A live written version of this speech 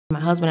My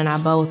husband and I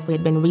both, we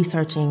had been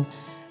researching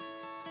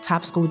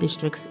top school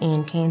districts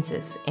in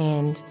Kansas,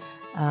 and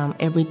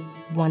every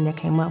one that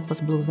came up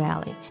was Blue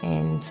Valley.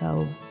 And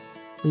so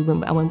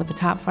I went with the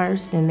top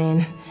first, and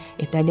then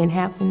if that didn't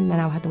happen, then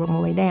I would have to work my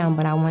way down,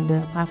 but I wanted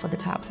to apply for the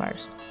top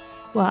first.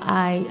 Well,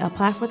 I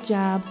applied for the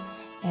job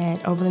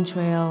at Overland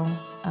Trail,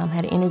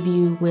 had an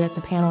interview with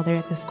the panel there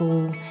at the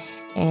school,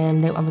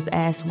 and I was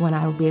asked when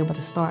I would be able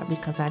to start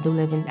because I did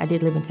live in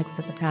Texas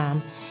at the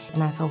time,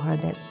 and I told her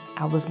that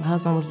my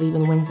husband was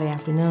leaving Wednesday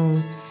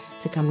afternoon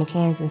to come to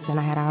Kansas, and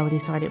I had already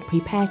started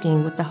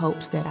pre-packing with the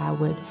hopes that I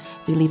would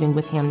be leaving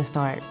with him to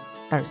start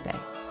Thursday.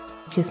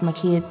 Kissed my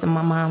kids and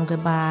my mom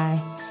goodbye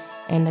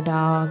and the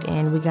dog,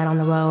 and we got on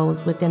the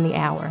road within the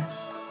hour.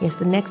 Yes,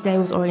 the next day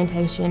was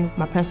orientation.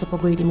 My principal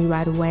greeted me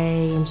right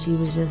away, and she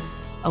was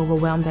just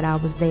overwhelmed that I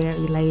was there,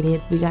 elated.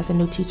 We got the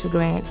new teacher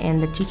grant,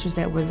 and the teachers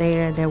that were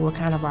there, that were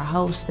kind of our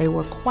hosts, they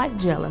were quite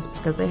jealous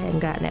because they hadn't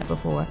gotten that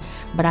before.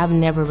 But I've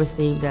never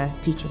received a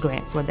teacher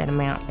grant for that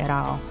amount at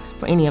all,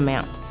 for any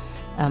amount,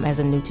 as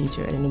a new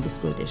teacher at a new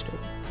school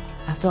district.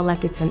 I feel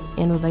like it's an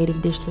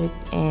innovative district,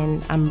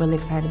 and I'm really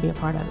excited to be a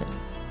part of it.